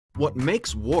What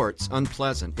makes warts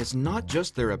unpleasant is not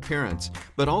just their appearance,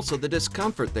 but also the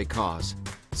discomfort they cause.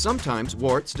 Sometimes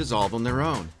warts dissolve on their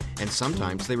own, and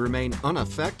sometimes they remain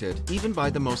unaffected even by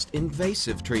the most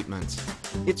invasive treatments.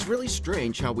 It's really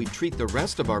strange how we treat the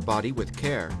rest of our body with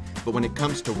care, but when it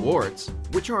comes to warts,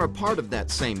 which are a part of that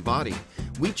same body,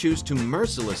 we choose to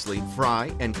mercilessly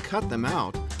fry and cut them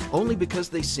out only because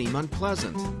they seem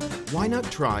unpleasant. Why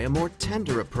not try a more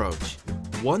tender approach?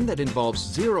 One that involves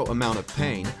zero amount of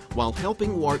pain while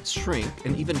helping warts shrink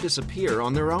and even disappear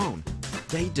on their own.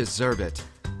 They deserve it.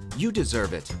 You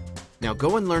deserve it. Now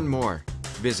go and learn more.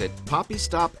 Visit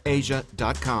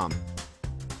PapiSTOPAsia.com.